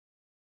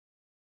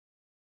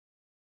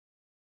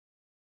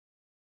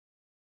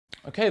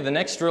Okay, the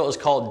next drill is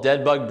called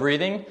Deadbug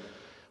Breathing.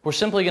 We're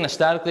simply going to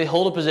statically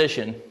hold a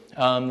position.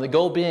 The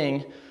goal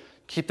being,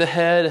 keep the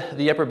head,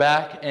 the upper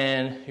back,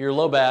 and your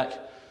low back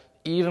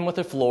even with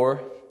the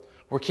floor.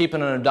 We're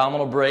keeping an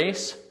abdominal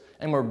brace,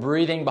 and we're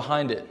breathing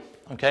behind it,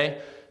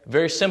 okay?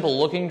 Very simple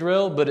looking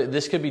drill, but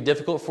this could be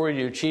difficult for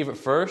you to achieve at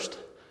first.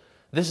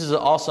 This is an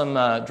awesome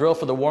drill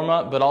for the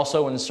warm-up, but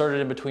also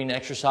inserted in between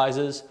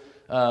exercises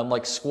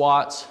like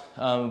squats,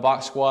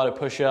 box squat, or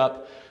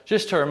push-up,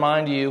 just to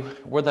remind you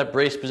where that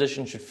brace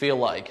position should feel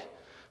like.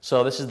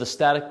 So this is the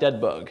static dead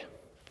bug.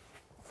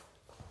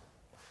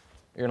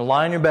 You're going to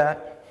lie on your back,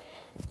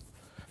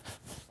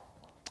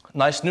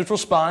 nice neutral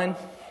spine,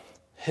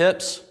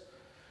 hips,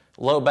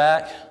 low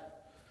back,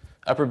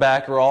 upper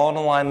back are all in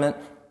alignment.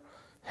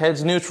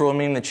 Head's neutral,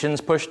 meaning the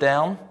chin's pushed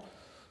down.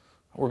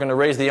 We're going to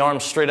raise the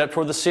arms straight up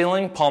toward the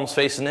ceiling, palms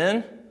facing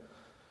in.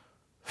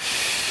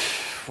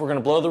 We're going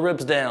to blow the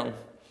ribs down.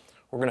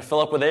 We're going to fill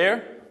up with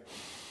air.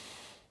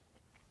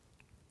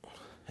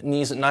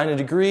 Knees at 90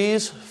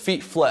 degrees,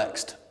 feet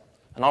flexed.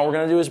 And all we're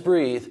going to do is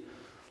breathe.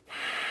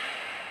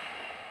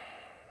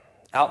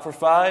 Out for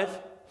 5.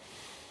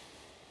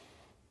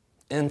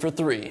 In for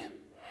 3.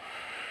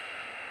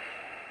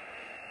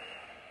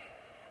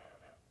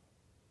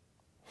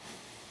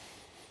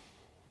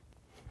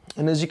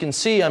 And as you can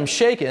see, I'm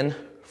shaking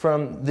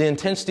from the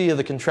intensity of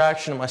the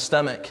contraction of my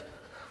stomach.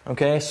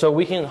 Okay, so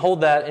we can hold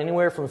that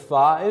anywhere from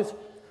 5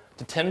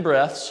 to 10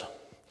 breaths.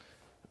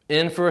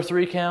 In for a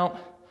 3 count,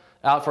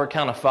 out for a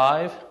count of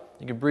 5.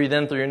 You can breathe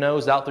in through your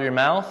nose, out through your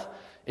mouth.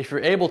 If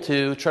you're able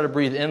to, try to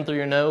breathe in through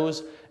your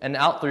nose and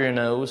out through your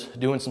nose.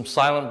 Doing some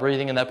silent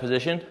breathing in that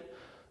position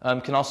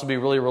can also be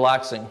really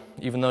relaxing,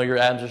 even though your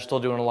abs are still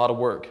doing a lot of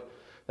work.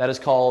 That is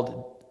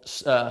called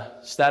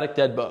static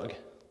dead bug.